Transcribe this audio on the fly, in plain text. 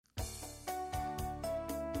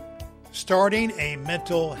starting a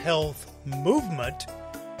mental health movement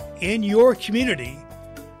in your community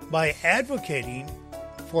by advocating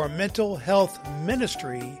for mental health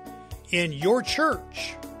ministry in your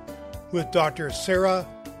church with Dr. Sarah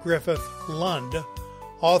Griffith Lund,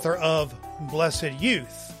 author of Blessed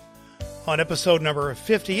Youth, on episode number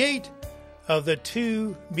 58 of the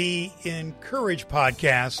To Be Encouraged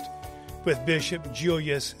podcast with Bishop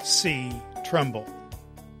Julius C. Trumbull.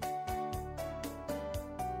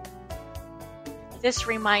 This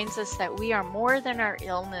reminds us that we are more than our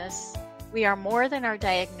illness. We are more than our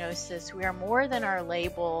diagnosis. We are more than our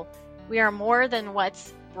label. We are more than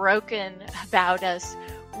what's broken about us.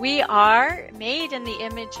 We are made in the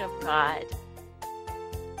image of God.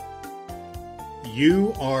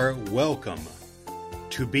 You are welcome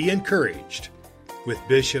to Be Encouraged with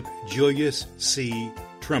Bishop Julius C.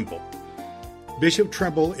 Trumbull. Bishop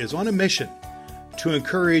Trumbull is on a mission to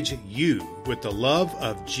encourage you with the love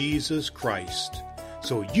of Jesus Christ,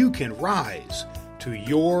 so you can rise to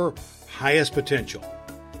your highest potential.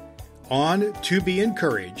 On To Be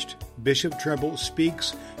Encouraged, Bishop Trumbull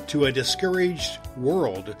speaks to a discouraged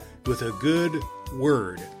world with a good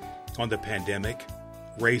word on the pandemic,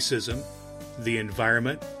 racism, the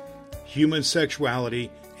environment, human sexuality,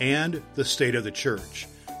 and the state of the church,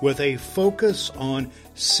 with a focus on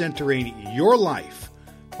centering your life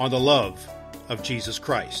on the love of Jesus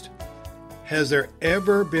Christ. Has there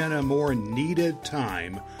ever been a more needed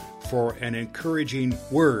time for an encouraging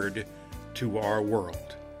word to our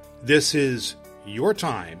world? This is your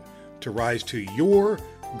time to rise to your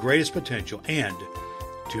greatest potential and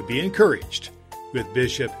to be encouraged with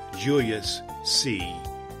Bishop Julius C.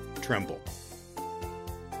 Trumbull.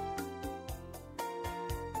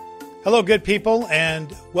 Hello, good people,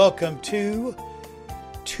 and welcome to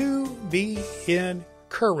Be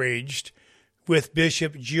Encouraged with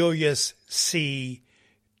Bishop Julius C.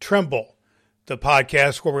 Trumbull, the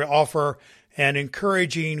podcast where we offer an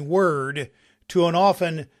encouraging word to an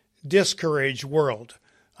often discouraged world.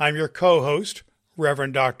 I'm your co-host,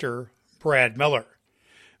 Reverend Dr. Brad Miller.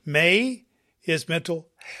 May is Mental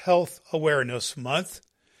Health Awareness Month,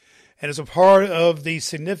 and as a part of the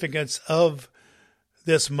significance of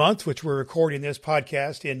this month, which we're recording this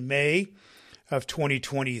podcast in May of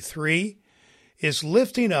 2023, is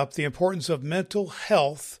lifting up the importance of mental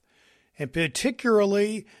health, and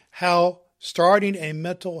particularly how starting a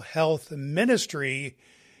mental health ministry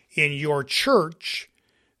in your church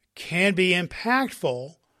can be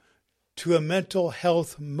impactful to a mental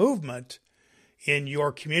health movement in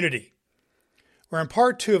your community. We're in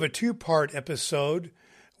part 2 of a 2-part episode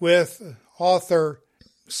with author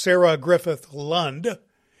Sarah Griffith Lund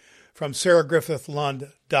from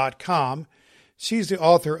sarahgriffithlund.com. She's the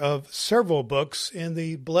author of several books in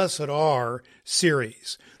the Blessed Are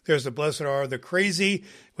series. There's the Blessed Are the Crazy,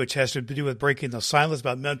 which has to do with breaking the silence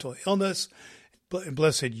about mental illness.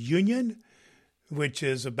 Blessed Union, which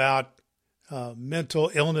is about mental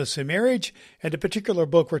illness in marriage. And the particular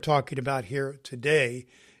book we're talking about here today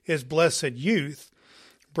is Blessed Youth,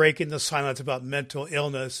 breaking the silence about mental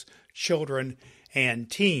illness, children, and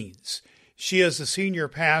teens. She is the senior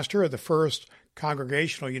pastor of the First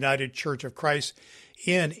Congregational United Church of Christ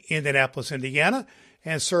in Indianapolis, Indiana,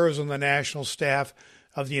 and serves on the national staff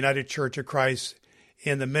of the United Church of Christ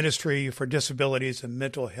in the Ministry for Disabilities and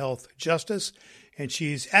Mental Health Justice. And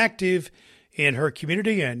she's active in her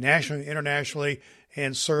community and nationally, internationally,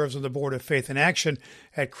 and serves on the Board of Faith and Action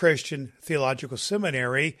at Christian Theological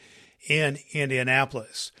Seminary in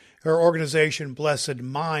Indianapolis. Her organization, Blessed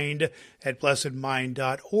Mind, at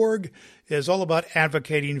blessedmind.org, is all about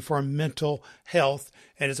advocating for mental health,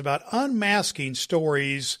 and it's about unmasking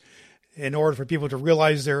stories in order for people to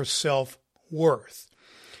realize their self-worth.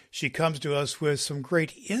 She comes to us with some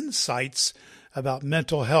great insights about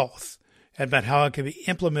mental health and about how it can be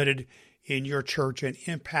implemented in your church and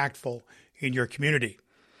impactful in your community.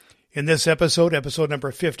 In this episode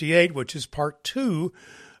number 58, which is part 2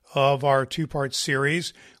 of our 2-part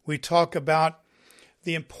series, we talk about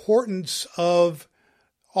the importance of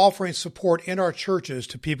offering support in our churches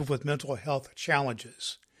to people with mental health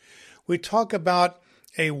challenges. We talk about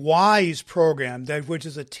a WISE program, which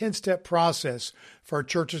is a 10-step process for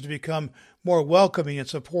churches to become more welcoming and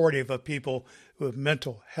supportive of people with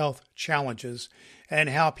mental health challenges, and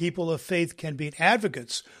how people of faith can be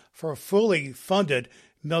advocates for fully funded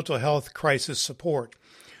mental health crisis support.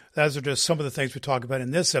 Those are just some of the things we talk about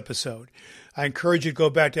in this episode. I encourage you to go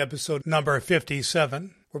back to episode number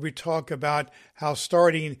 57, where we talk about how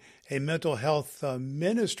starting a mental health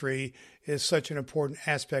ministry is such an important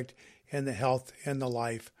aspect in the health and the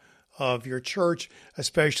life of your church,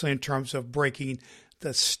 especially in terms of breaking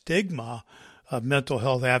the stigma of mental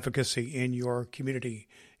health advocacy in your community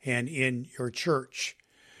and in your church.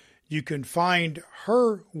 You can find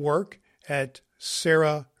her work at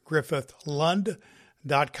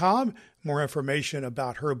sarahgriffithlund.com. More information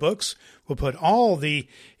about her books. We'll put all the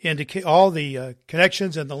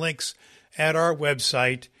connections and the links at our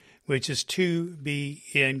website, which is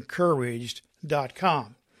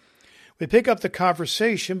tobeencouraged.com. We pick up the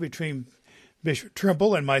conversation between Bishop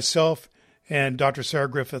Trimble and myself and Dr. Sarah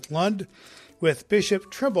Griffith Lund, with Bishop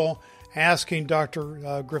Trimble asking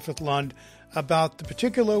Dr. Griffith Lund about the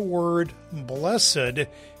particular word blessed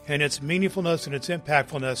and its meaningfulness and its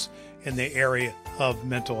impactfulness in the area of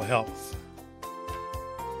mental health.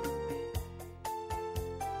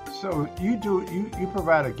 So you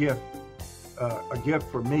provide a gift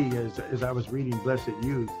for me as I was reading Blessed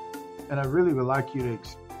Youth, and I really would like you to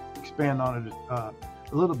expand on it a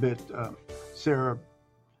little bit, Sarah,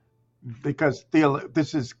 because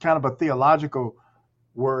this is kind of a theological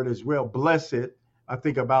word as well. Blessed, I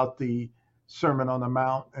think about the Sermon on the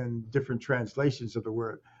Mount and different translations of the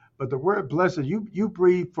word. But the word blessed, you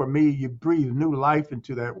breathe new life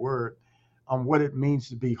into that word on what it means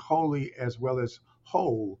to be holy as well as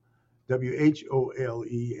whole,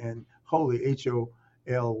 W-H-O-L-E, and holy,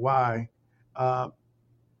 H-O-L-Y. So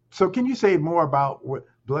can you say more about what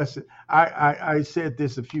blessed? I said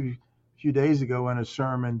this a few days ago in a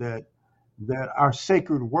sermon that our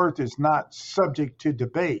sacred worth is not subject to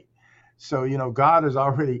debate. So, God has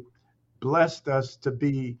already blessed us to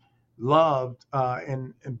be loved,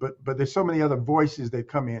 but there's so many other voices that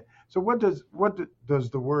come in. So what does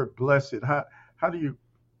the word blessed? How do you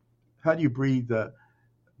breathe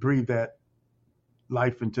that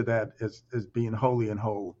life into that as being holy and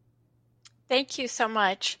whole? Thank you so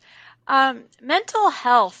much. Mental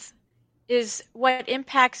health is what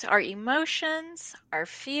impacts our emotions, our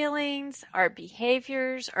feelings, our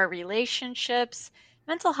behaviors, our relationships.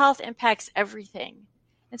 Mental health impacts everything.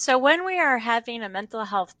 And so when we are having a mental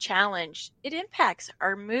health challenge, it impacts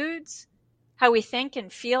our moods, how we think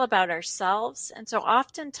and feel about ourselves. And so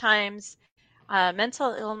oftentimes,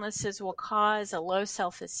 mental illnesses will cause a low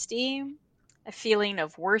self-esteem, a feeling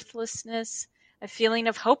of worthlessness, a feeling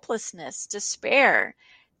of hopelessness, despair.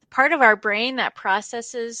 The part of our brain that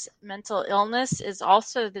processes mental illness is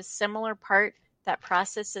also the similar part that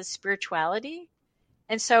processes spirituality.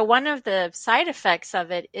 And so one of the side effects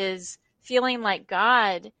of it is feeling like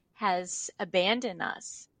God has abandoned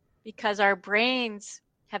us because our brains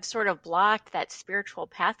have sort of blocked that spiritual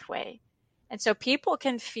pathway. And so people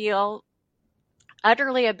can feel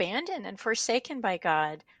utterly abandoned and forsaken by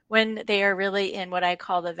God when they are really in what I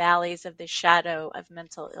call the valleys of the shadow of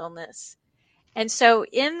mental illness. And so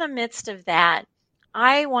in the midst of that,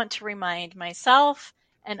 I want to remind myself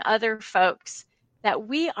and other folks that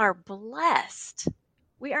we are blessed.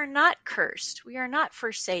 We are not cursed. We are not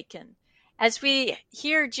forsaken. As we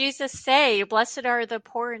hear Jesus say, blessed are the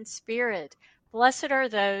poor in spirit. Blessed are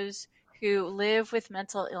those who live with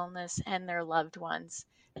mental illness and their loved ones.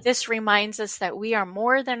 This reminds us that we are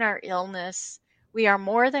more than our illness. We are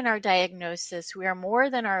more than our diagnosis. We are more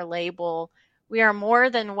than our label. We are more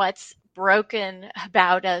than what's broken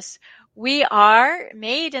about us. We are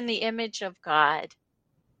made in the image of God.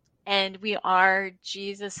 And we are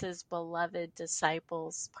Jesus's beloved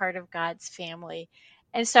disciples, part of God's family.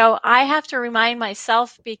 And so I have to remind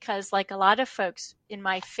myself, because like a lot of folks in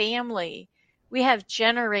my family, we have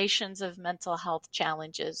generations of mental health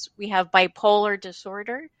challenges. We have bipolar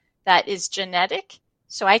disorder that is genetic.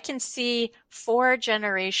 So I can see 4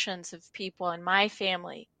 generations of people in my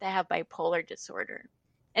family that have bipolar disorder.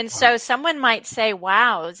 And so someone might say,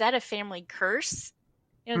 wow, is that a family curse?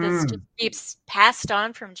 This just keeps passed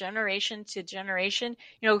on from generation to generation.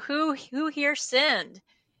 Who here sinned?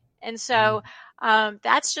 And so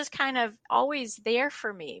that's just kind of always there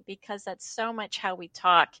for me, because that's so much how we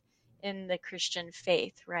talk in the Christian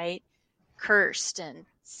faith, right? Cursed and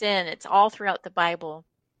sin, it's all throughout the Bible.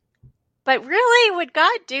 But really, would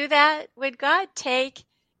God do that? Would God take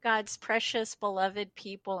God's precious, beloved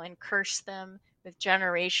people and curse them with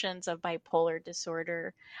generations of bipolar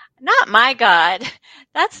disorder? Not my God.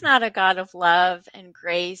 That's not a God of love and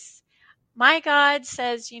grace. My God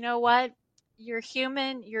says, you know what? You're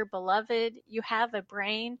human, you're beloved, you have a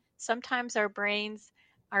brain. Sometimes our brains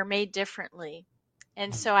are made differently.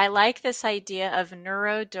 And so I like this idea of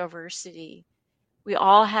neurodiversity. We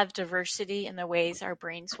all have diversity in the ways our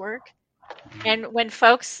brains work. And when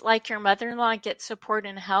folks like your mother-in-law get support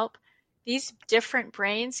and help, these different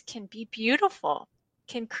brains can be beautiful,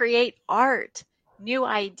 can create art, new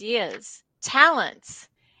ideas, talents.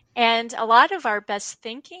 And a lot of our best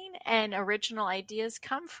thinking and original ideas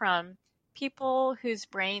come from people whose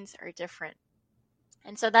brains are different.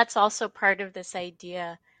 And so that's also part of this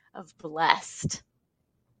idea of blessed,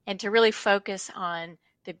 and to really focus on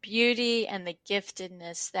the beauty and the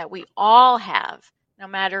giftedness that we all have, no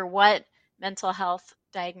matter what mental health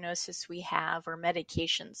diagnosis we have or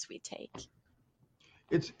medications we take.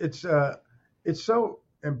 It's it's uh it's so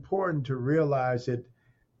important to realize that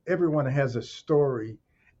everyone has a story,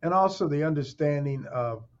 and also the understanding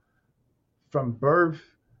of from birth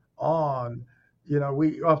on.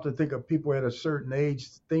 We often think of people at a certain age,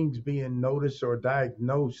 things being noticed or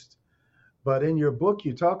diagnosed. But in your book,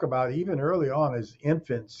 you talk about even early on as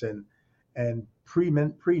infants and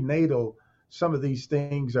prenatal, some of these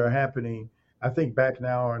things are happening. I think back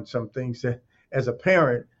now on some things that, as a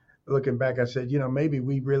parent, looking back, I said, maybe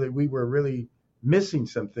we were really missing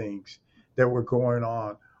some things that were going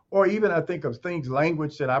on. Or even I think of things,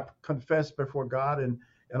 language that I confess before God and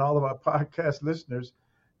all of our podcast listeners,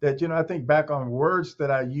 that I think back on words that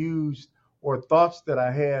I used or thoughts that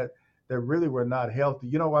I had that really were not healthy.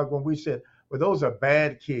 Like when we said, well, those are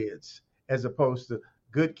bad kids as opposed to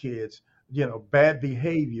good kids, bad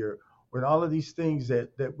behavior, and all of these things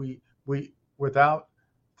that we without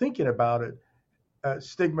thinking about it,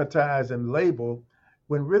 stigmatize and label,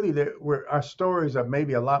 when really our stories are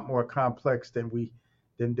maybe a lot more complex than we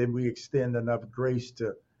extend enough grace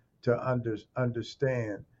to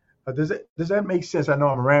understand. Does that make sense? I know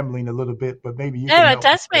I'm rambling a little bit, but maybe you can No, it help me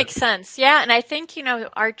does there. make sense. Yeah. And I think,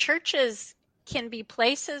 our churches can be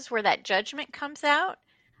places where that judgment comes out.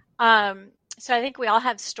 So I think we all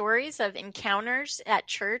have stories of encounters at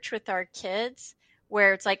church with our kids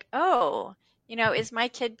where it's like, oh, is my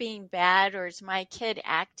kid being bad, or is my kid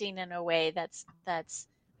acting in a way that's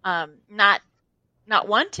not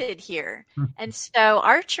wanted here? And so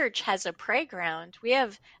our church has a playground. We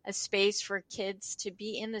have a space for kids to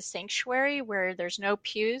be in the sanctuary where there's no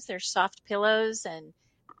pews, there's soft pillows and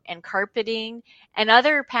carpeting. And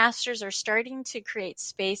other pastors are starting to create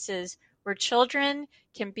spaces where children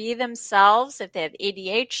can be themselves. If they have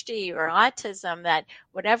ADHD or autism, that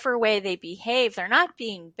whatever way they behave, they're not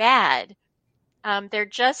being bad. They're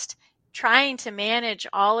just trying to manage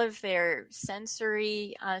all of their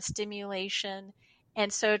sensory stimulation.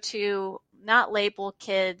 And so to not label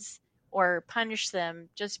kids or punish them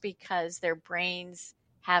just because their brains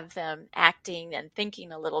have them acting and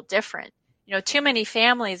thinking a little different. Too many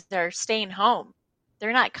families are staying home.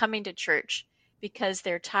 They're not coming to church because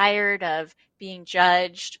they're tired of being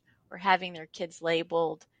judged or having their kids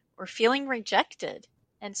labeled or feeling rejected.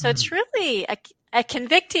 And so it's really a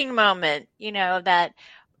convicting moment, that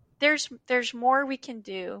there's more we can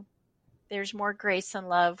do. There's more grace and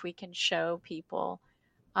love we can show people.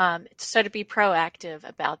 So to be proactive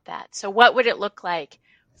about that. So what would it look like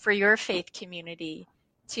for your faith community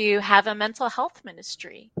to have a mental health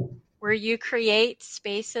ministry where you create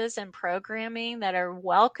spaces and programming that are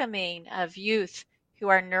welcoming of youth who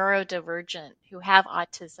are neurodivergent, who have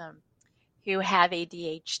autism, who have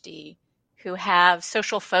ADHD, who have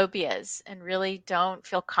social phobias and really don't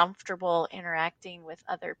feel comfortable interacting with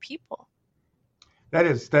other people? That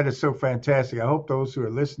is so fantastic. I hope those who are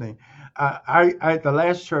listening. The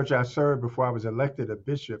last church I served before I was elected a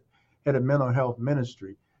bishop had a mental health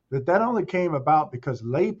ministry. That only came about because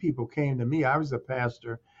lay people came to me. I was a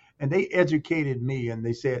pastor, and they educated me, and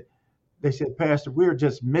they said, Pastor, we're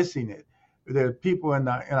just missing it. There are people in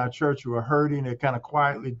our church who are hurting. They're kind of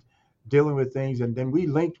quietly dealing with things, and then we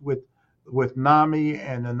linked with NAMI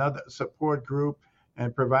and another support group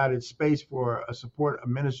and provided space for a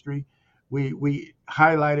ministry. We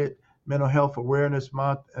highlighted Mental Health Awareness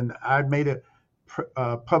Month, and I made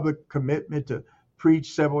a public commitment to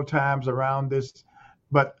preach several times around this.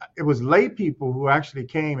 But it was lay people who actually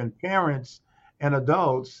came, and parents and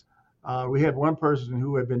adults. We had one person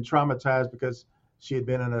who had been traumatized because she had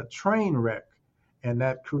been in a train wreck, and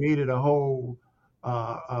that created a whole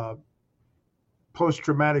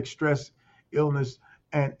post-traumatic stress illness,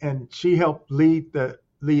 and she helped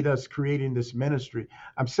lead us creating this ministry.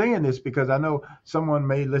 I'm saying this because I know someone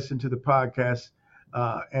may listen to the podcast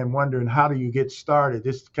and wondering, how do you get started?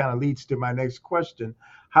 This kind of leads to my next question.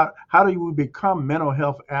 How do you become mental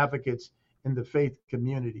health advocates in the faith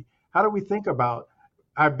community? How do we think about?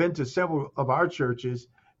 I've been to several of our churches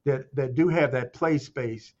that do have that play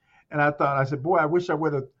space, and I said, boy, I wish I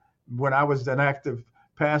would have, when I was an active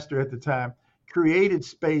pastor at the time, created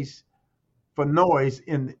space for noise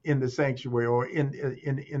in the sanctuary or in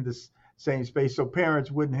the same space, so parents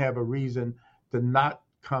wouldn't have a reason to not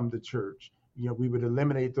come to church. We would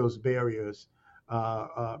eliminate those barriers.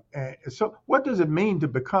 And so, what does it mean to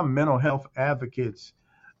become mental health advocates?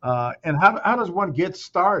 And how does one get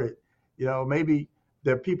started? Maybe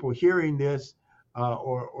there are people hearing this,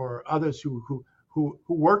 or others who who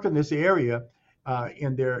work in this area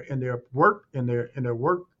in their work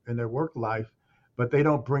life, but they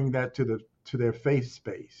don't bring that to their faith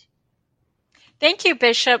space. Thank you,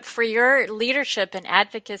 Bishop, for your leadership and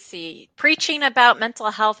advocacy. Preaching about mental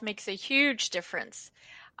health makes a huge difference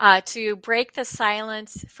to break the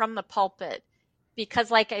silence from the pulpit.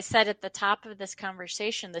 Because, like I said at the top of this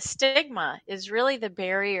conversation, the stigma is really the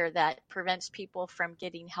barrier that prevents people from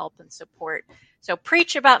getting help and support. So,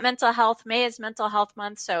 preach about mental health. May is Mental Health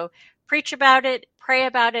Month. So, preach about it, pray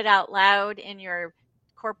about it out loud in your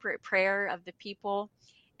corporate prayer of the people.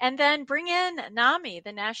 And then bring in NAMI,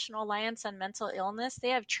 the National Alliance on Mental Illness. They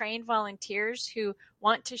have trained volunteers who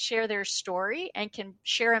want to share their story and can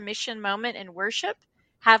share a mission moment in worship,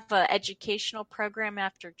 have an educational program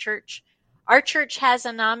after church. Our church has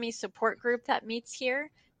a NAMI support group that meets here.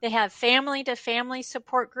 They have family to family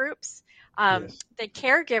support groups. Yes. The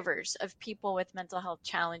caregivers of people with mental health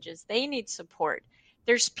challenges, they need support.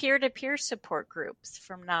 There's peer-to-peer support groups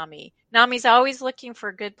from NAMI. NAMI's always looking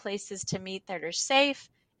for good places to meet that are safe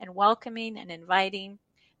and welcoming and inviting.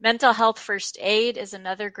 Mental health first aid is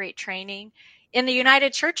another great training. In the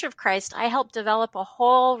United Church of Christ, I helped develop a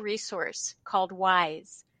whole resource called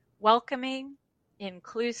WISE, welcoming,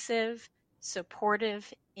 inclusive,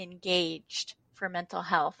 supportive, engaged for mental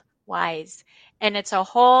health, WISE. And it's a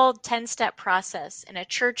whole 10-step process. And a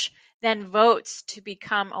church then votes to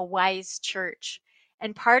become a WISE church.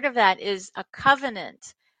 And part of that is a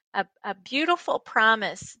covenant, a beautiful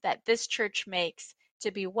promise that this church makes to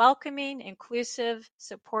be welcoming, inclusive,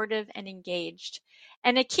 supportive, and engaged.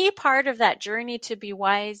 And a key part of that journey to be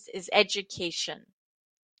wise is education.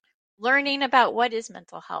 Learning about what is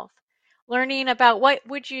mental health. Learning about what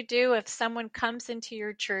would you do if someone comes into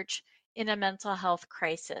your church in a mental health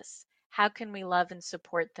crisis? How can we love and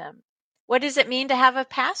support them? What does it mean to have a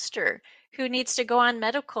pastor who needs to go on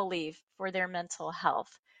medical leave for their mental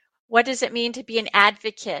health? What does it mean to be an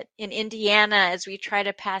advocate in Indiana as we try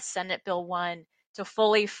to pass Senate Bill 1 to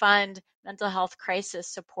fully fund mental health crisis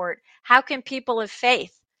support? How can people of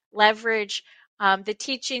faith leverage the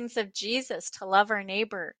teachings of Jesus to love our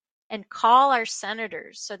neighbor and call our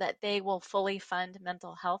senators so that they will fully fund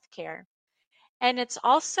mental health care? And it's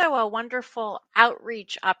also a wonderful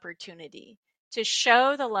outreach opportunity to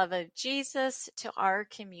show the love of Jesus to our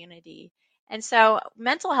community. And so,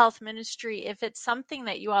 mental health ministry, if it's something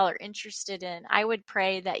that you all are interested in, I would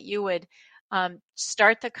pray that you would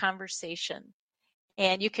start the conversation.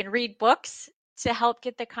 And you can read books to help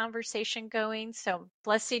get the conversation going. So,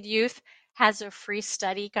 Blessed Youth has a free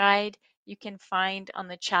study guide you can find on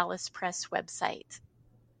the Chalice Press website.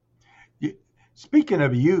 Speaking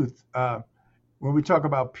of youth, when we talk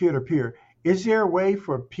about peer to peer, is there a way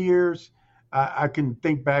for peers? I can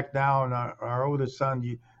think back now, and our oldest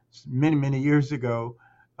son, many years ago,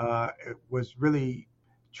 was really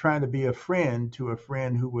trying to be a friend to a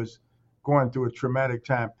friend who was going through a traumatic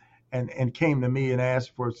time, and came to me and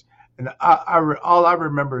asked for. And all I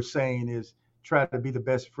remember saying is, try to be the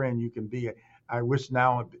best friend you can be. I wish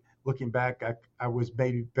now, looking back, I was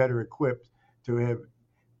maybe better equipped to have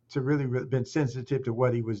really been sensitive to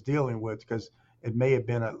what he was dealing with, because it may have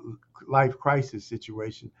been a life crisis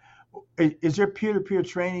situation. Is there peer-to-peer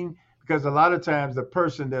training? Because a lot of times the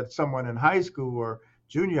person that someone in high school or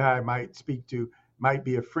junior high might speak to might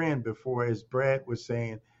be a friend before, as Brad was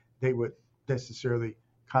saying, they would necessarily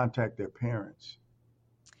contact their parents.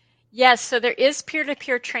 Yes, so there is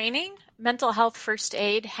peer-to-peer training. Mental Health First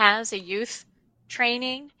Aid has a youth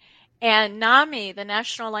training. And NAMI, the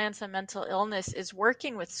National Alliance on Mental Illness, is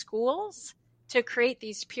working with schools to create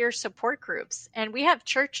these peer support groups. And we have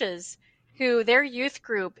churches who their youth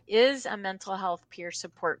group is a mental health peer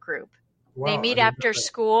support group. Wow, They I meet didn't know after that.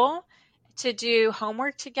 school to do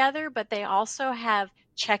homework together, but they also have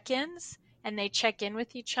check-ins and they check in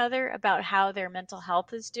with each other about how their mental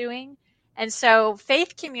health is doing. And so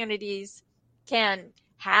faith communities can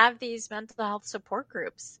have these mental health support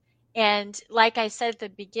groups. And like I said at the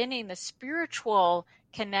beginning, the spiritual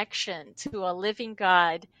connection to a living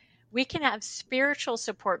God, we can have spiritual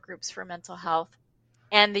support groups for mental health.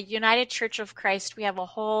 And the United Church of Christ, we have a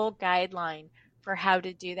whole guideline for how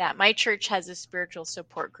to do that. My church has a spiritual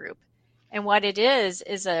support group. And what it is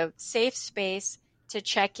a safe space to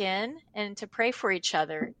check in and to pray for each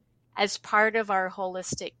other as part of our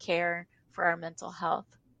holistic care for our mental health.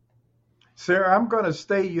 Sarah, I'm going to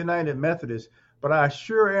stay United Methodist, but I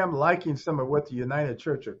sure am liking some of what the United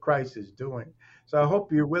Church of Christ is doing. So I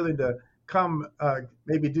hope you're willing to come,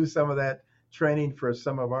 maybe do some of that training for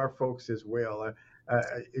some of our folks as well.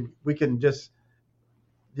 We can just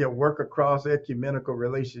work across ecumenical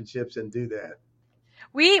relationships and do that.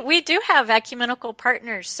 We do have ecumenical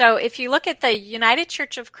partners. So if you look at the United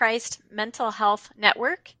Church of Christ Mental Health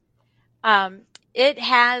Network, it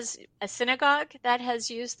has a synagogue that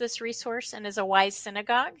has used this resource and is a wise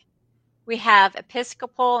synagogue. We have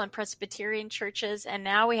Episcopal and Presbyterian churches, and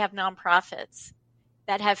now we have nonprofits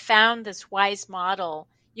that have found this wise model.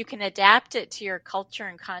 You can adapt it to your culture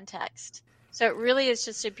and context. So it really is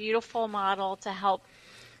just a beautiful model to help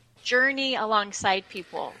journey alongside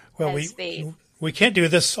people. Well, we can't do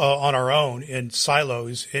this on our own in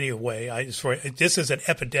silos anyway. This is an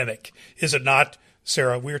epidemic, is it not,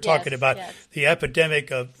 Sarah? We were talking about the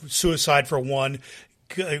epidemic of suicide for one.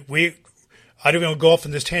 I don't even go off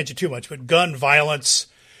on this tangent too much, but gun violence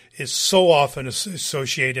is so often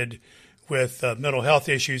associated with mental health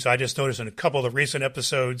issues. I just noticed in a couple of the recent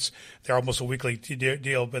episodes, they're almost a weekly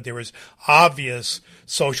deal, but there was obvious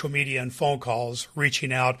social media and phone calls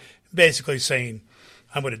reaching out, basically saying,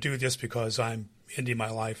 I'm going to do this because I'm ending my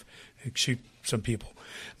life and shoot some people.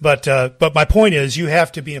 But my point is, you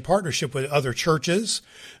have to be in partnership with other churches,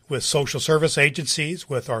 with social service agencies,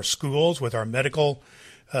 with our schools, with our medical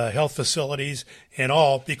health facilities and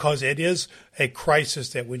all, because it is a crisis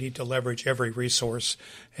that we need to leverage every resource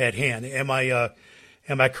at hand. Am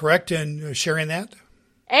I correct in sharing that?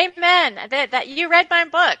 Amen. That you read my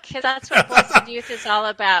book, because that's what Blessed Youth is all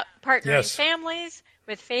about. Partnering families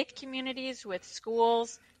with faith communities, with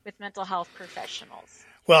schools, with mental health professionals.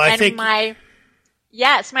 Well, I think my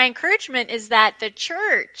encouragement is that the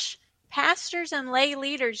church, pastors and lay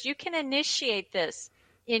leaders, you can initiate this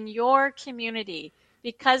in your community,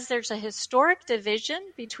 because there's a historic division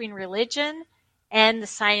between religion and the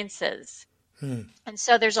sciences. And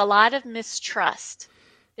so there's a lot of mistrust.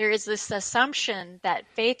 There is this assumption that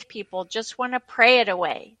faith people just want to pray it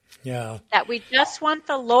away. Yeah. That we just want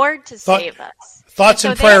the Lord to save us. Thoughts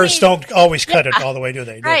and prayers don't always cut it all the way, do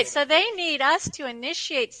they? Right. So they need us to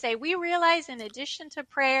initiate, say, we realize in addition to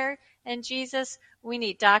prayer and Jesus, we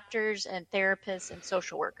need doctors and therapists and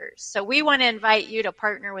social workers. So we want to invite you to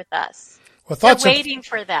partner with us. Well, they're waiting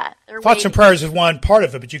for that. Thoughts and prayers is one part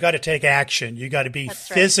of it, but you got to take action. You got to be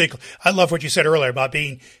physical. Right. I love what you said earlier about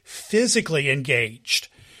being physically engaged.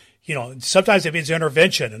 You know, sometimes it means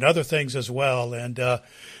intervention and other things as well, and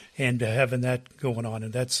having that going on,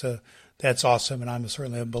 and that's awesome. And I'm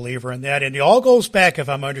certainly a believer in that. And it all goes back, if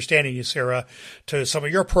I'm understanding you, Sarah, to some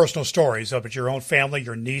of your personal stories about your own family,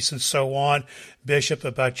 your niece, and so on. Bishop,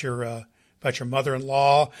 about your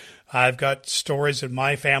mother-in-law. I've got stories in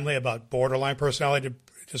my family about borderline personality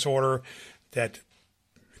disorder that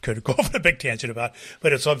could go off on a big tangent about,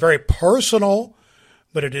 but it's a very personal,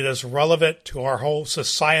 but it is relevant to our whole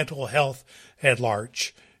societal health at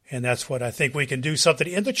large. And that's what I think we can do something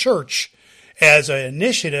in the church as an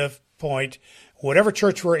initiative point, whatever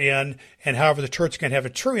church we're in, and however the church can have a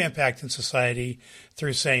true impact in society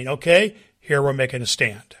through saying, okay, here we're making a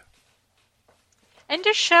stand. And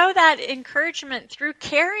to show that encouragement through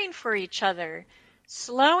caring for each other,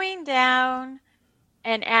 slowing down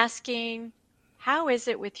and asking, how is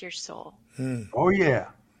it with your soul? Oh, yeah.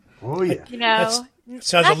 Oh, yeah. You know, that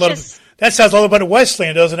sounds a little bit of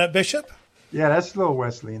Wesleyan, doesn't it, Bishop? Yeah, that's a little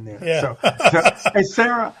Wesleyan there. Yeah. So, hey,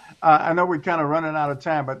 Sarah, I know we're kind of running out of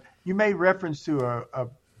time, but you made reference to a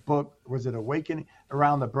book. Was it Awakening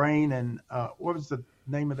Around the Brain? And what was the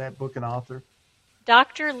name of that book and author?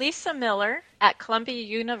 Dr. Lisa Miller at Columbia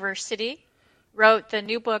University wrote the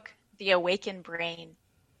new book, The Awakened Brain.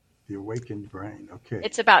 The Awakened Brain, okay.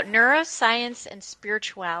 It's about neuroscience and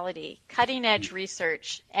spirituality, cutting-edge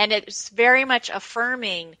research, and it's very much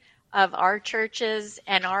affirming of our churches,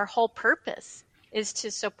 and our whole purpose is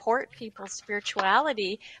to support people's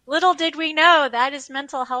spirituality. Little did we know that is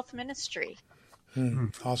mental health ministry.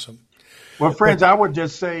 Awesome. Well, friends, I would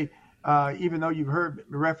just say, even though you've heard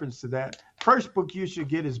reference to that, first book you should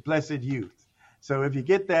get is Blessed Youth. So if you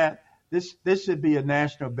get that, this should be a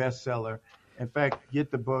national bestseller. In fact,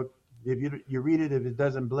 get the book. If you read it, if it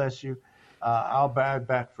doesn't bless you, I'll buy it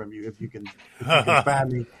back from you. If you can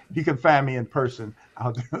find me, if you can find me in person,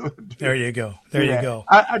 I'll do it. There you go. There you go.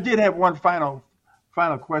 I did have one final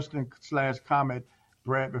question / comment,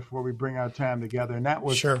 Brad, before we bring our time together, and that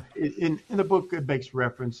was sure. In the book it makes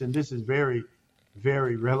reference, and this is very,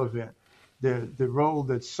 very relevant. The role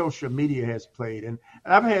that social media has played, and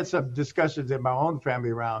I've had some discussions in my own family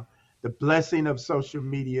around the blessing of social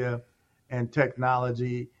media and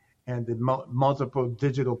technology and the multiple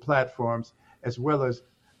digital platforms, as well as,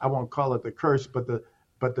 I won't call it the curse, but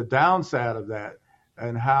the downside of that,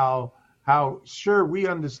 and how sure we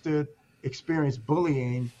experienced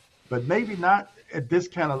bullying, but maybe not at this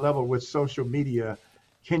kind of level with social media.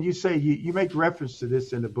 Can you say, you make reference to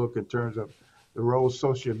this in the book in terms of the role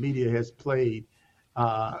social media has played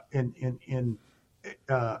in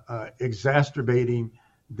exacerbating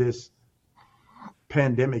this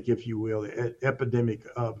pandemic, if you will, epidemic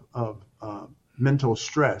of mental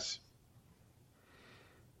stress.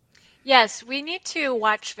 Yes, we need to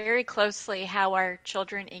watch very closely how our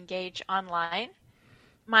children engage online.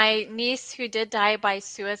 My niece, who did die by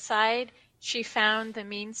suicide, she found the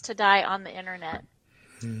means to die on the internet.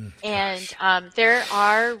 And there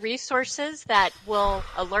are resources that will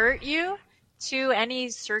alert you to any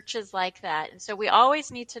searches like that. And so we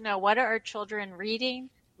always need to know, what are our children reading,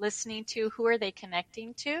 listening to, who are they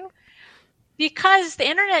connecting to? Because the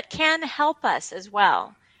internet can help us as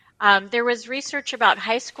well. There was research about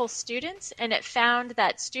high school students, and it found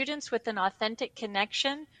that students with an authentic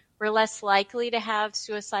connection were less likely to have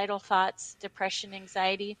suicidal thoughts, depression,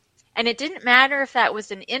 anxiety. And it didn't matter if that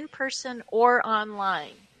was an in-person or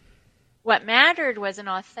online. What mattered was an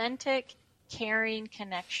authentic, caring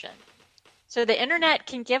connection. So the internet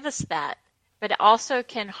can give us that, but it also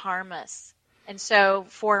can harm us. And so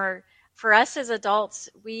for us as adults,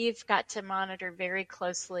 we've got to monitor very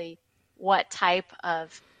closely what type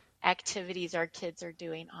of activities our kids are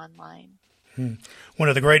doing online. One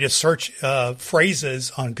of the greatest search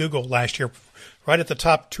phrases on Google last year, right at the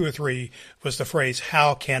top 2 or 3, was the phrase,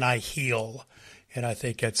 "How can I heal?" And I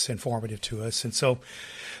think that's informative to us. And so,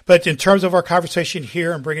 but in terms of our conversation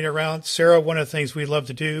here and bringing it around, Sarah, one of the things we love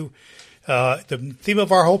to do, the theme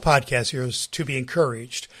of our whole podcast here is to be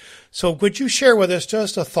encouraged. So would you share with us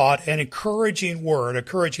just a thought, an encouraging word,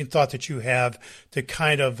 encouraging thought that you have to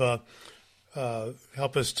kind of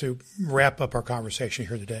help us to wrap up our conversation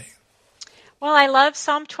here today? Well, I love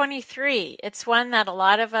Psalm 23. It's one that a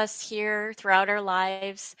lot of us hear throughout our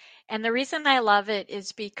lives. And the reason I love it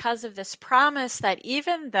is because of this promise that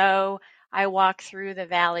even though I walk through the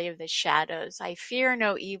valley of the shadows, I fear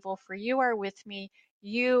no evil, for you are with me.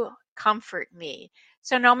 You comfort me.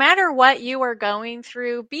 So no matter what you are going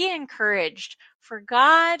through, be encouraged, for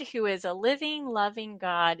God, who is a living, loving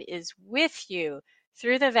God, is with you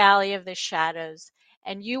through the valley of the shadows,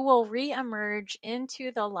 and you will reemerge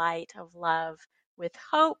into the light of love with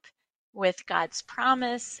hope, with God's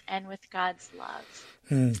promise, and with God's love.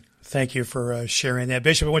 Thank you for sharing that.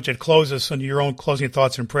 Bishop, I want you to close us on your own closing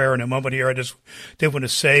thoughts and prayer in a moment here. I just did want to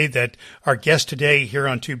say that our guest today here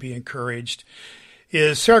on To Be Encouraged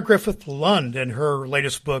is Sarah Griffith Lund, and her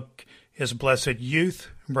latest book is Blessed Youth,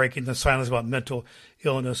 Breaking the Silence About Mental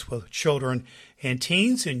Illness with Children and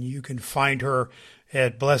Teens. And you can find her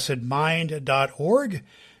at blessedmind.org,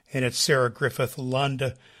 and it's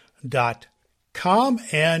sarahgriffithlund.com.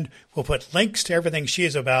 And we'll put links to everything she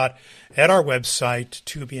is about at our website,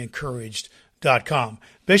 tobeencouraged.com.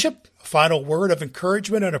 Bishop, a final word of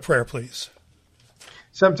encouragement and a prayer, please.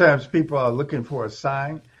 Sometimes people are looking for a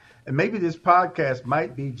sign, and maybe this podcast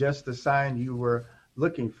might be just the sign you were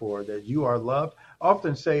looking for, that you are loved. I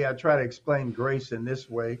often say I try to explain grace in this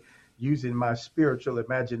way, using my spiritual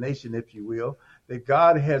imagination, if you will, that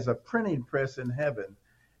God has a printing press in heaven,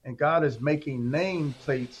 and God is making name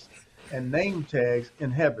plates and name tags in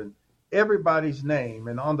heaven, everybody's name.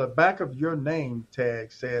 And on the back of your name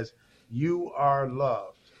tag says, you are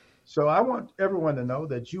loved. So I want everyone to know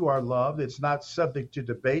that you are loved. It's not subject to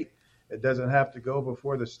debate. It doesn't have to go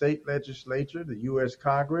before the state legislature, the U.S.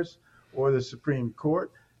 Congress, or the Supreme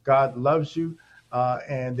Court. God loves you,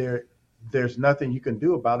 and there's nothing you can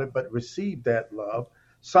do about it but receive that love.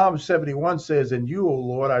 Psalm 71 says, "In you, O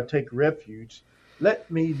Lord, I take refuge.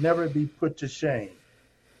 Let me never be put to shame.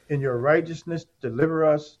 In your righteousness, deliver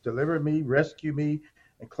us, deliver me, rescue me,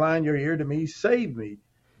 incline your ear to me, save me.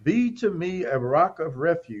 Be to me a rock of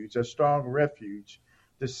refuge, a strong refuge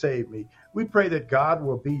to save me." We pray that God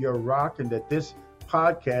will be your rock, and that this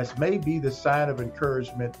podcast may be the sign of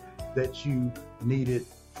encouragement that you needed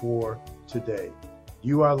for today.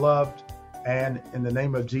 You are loved, and in the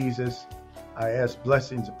name of Jesus, I ask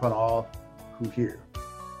blessings upon all who hear.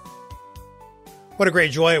 What a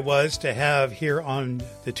great joy it was to have here on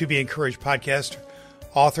the To Be Encouraged podcast,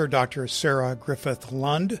 author Dr. Sarah Griffith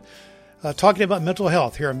Lund, talking about mental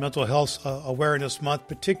health here on Mental Health Awareness Month,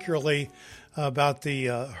 particularly about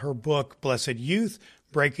her book, Blessed Youth,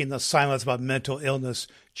 Breaking the Silence About Mental Illness,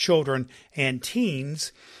 Children and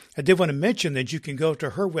Teens. I did want to mention that you can go to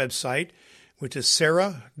her website, which is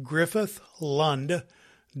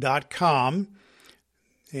sarahgriffithlund.com.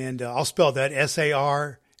 And I'll spell that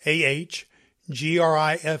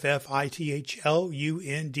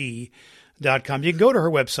SarahGriffithlund.com. You can go to her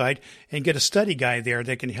website and get a study guide there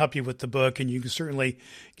that can help you with the book, and you can certainly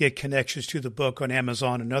get connections to the book on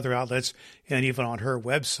Amazon and other outlets, and even on her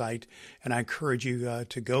website. And I encourage you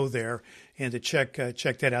to go there and to check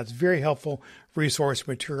that out. It's a very helpful resource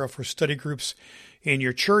material for study groups in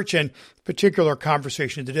your church. And particular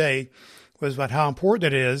conversation today was about how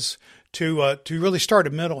important it is to really start a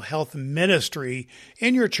mental health ministry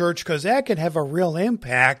in your church, because that can have a real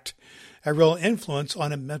impact, a real influence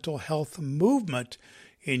on a mental health movement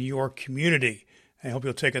in your community. I hope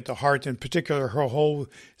you'll take it to heart, in particular her whole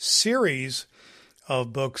series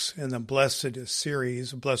of books in the Blessed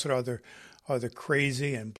series. Blessed are the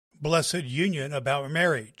crazy, and Blessed Union about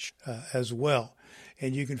marriage as well.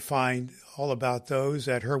 And you can find all about those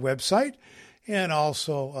at her website, and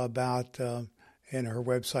also about in her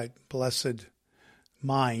website,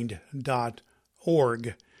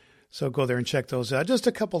 blessedmind.org. So go there and check those out. Just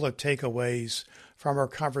a couple of takeaways from our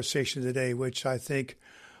conversation today, which I think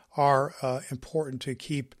are important to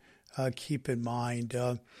keep in mind.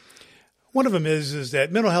 One of them is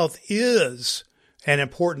that mental health is an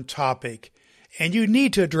important topic, and you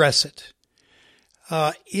need to address it.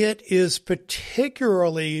 It is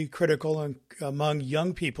particularly critical among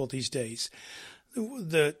young people these days.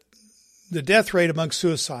 The death rate among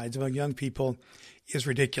suicides among young people is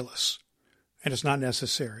ridiculous, and it's not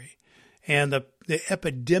necessary. And the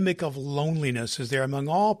epidemic of loneliness is there among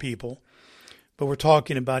all people, but we're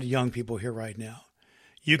talking about young people here right now.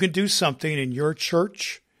 You can do something in your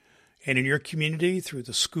church and in your community through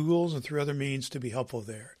the schools and through other means to be helpful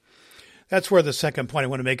there. That's where the second point I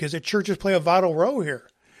want to make is that churches play a vital role here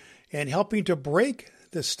in helping to break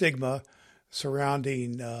the stigma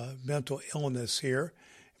surrounding mental illness here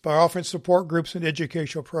by offering support groups and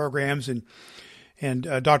educational programs. And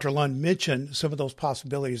Dr. Lund mentioned some of those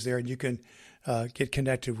possibilities there, and you can get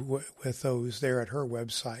connected with those there at her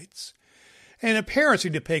websites. And parents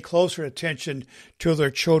need to pay closer attention to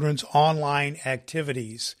their children's online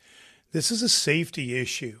activities. This is a safety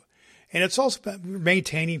issue, and it's also about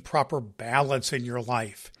maintaining proper balance in your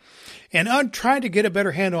life. And I'm trying to get a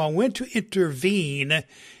better handle on when to intervene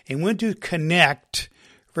and when to connect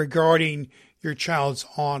regarding your child's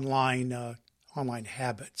online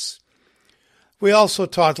habits. We also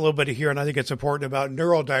talked a little bit here, and I think it's important, about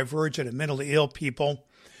neurodivergent and mentally ill people.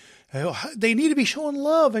 They need to be shown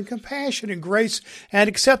love and compassion and grace and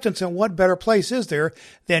acceptance. And what better place is there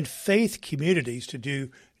than faith communities to do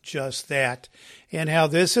just that? And how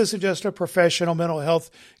this isn't just a professional mental health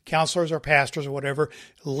counselors or pastors or whatever.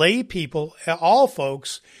 Lay people, all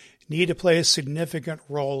folks, need to play a significant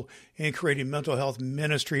role in creating mental health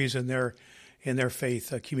ministries in their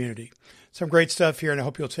faith community. Some great stuff here, and I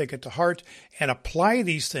hope you'll take it to heart and apply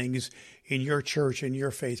these things in your church and your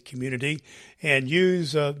faith community, and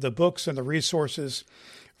use the books and the resources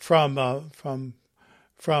from that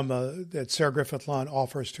Sarah Griffith Lund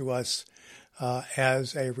offers to us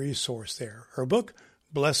as a resource there. Her book,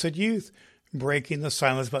 Blessed Youth, Breaking the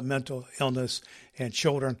Silence About Mental Illness in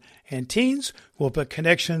Children and Teens. We'll put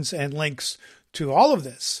connections and links to all of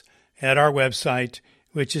this at our website,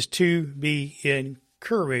 which is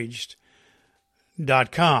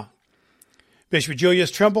tobeencouraged.com. Bishop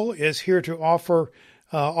Julius Trimble is here to offer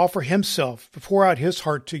himself, pour out his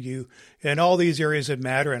heart to you in all these areas that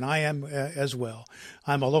matter, and I am as well.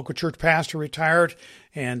 I'm a local church pastor, retired,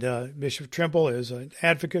 and Bishop Trimble is an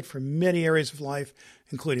advocate for many areas of life,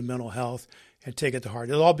 including mental health, and take it to heart.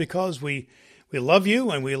 It's all because we love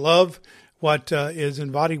you, and we love what is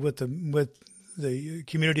embodied with the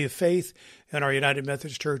community of faith and our United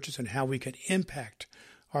Methodist churches, and how we can impact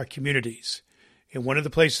our communities. And one of the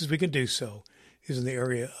places we can do so is in the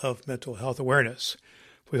area of mental health awareness.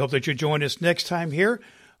 We hope that you join us next time here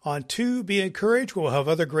on To Be Encouraged. We'll have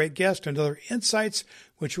other great guests and other insights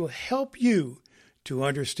which will help you to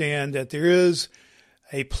understand that there is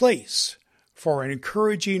a place for an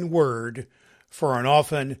encouraging word for an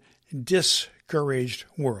often discouraged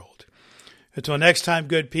world. Until next time,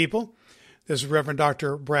 good people, this is Reverend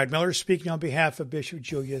Dr. Brad Miller speaking on behalf of Bishop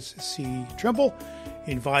Julius C. Trimble,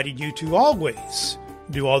 inviting you to always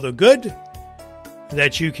do all the good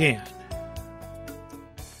that you can.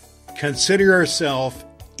 Consider yourself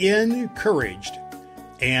encouraged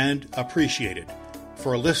and appreciated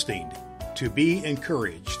for listening to Be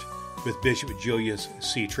Encouraged with Bishop Julius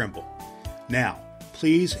C. Trimble. Now,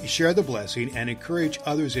 please share the blessing and encourage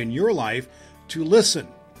others in your life to listen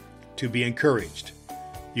to Be Encouraged.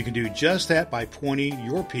 You can do just that by pointing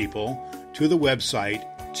your people to the website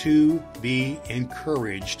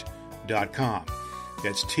tobeencouraged.com.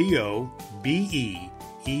 That's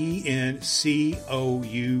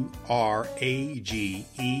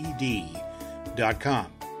tobeencouraged.com.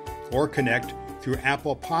 or connect through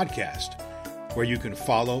Apple Podcast, where you can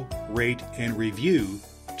follow, rate, and review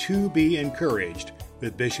To Be Encouraged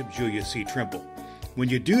with Bishop Julius C. Trimble. When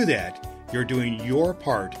you do that, you're doing your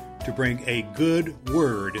part to bring a good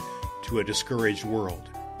word to a discouraged world.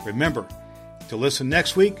 Remember to listen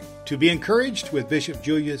next week to Be Encouraged with Bishop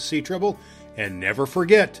Julius C. Trimble, and never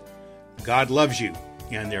forget, God loves you,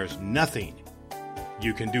 and there's nothing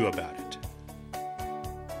you can do about it.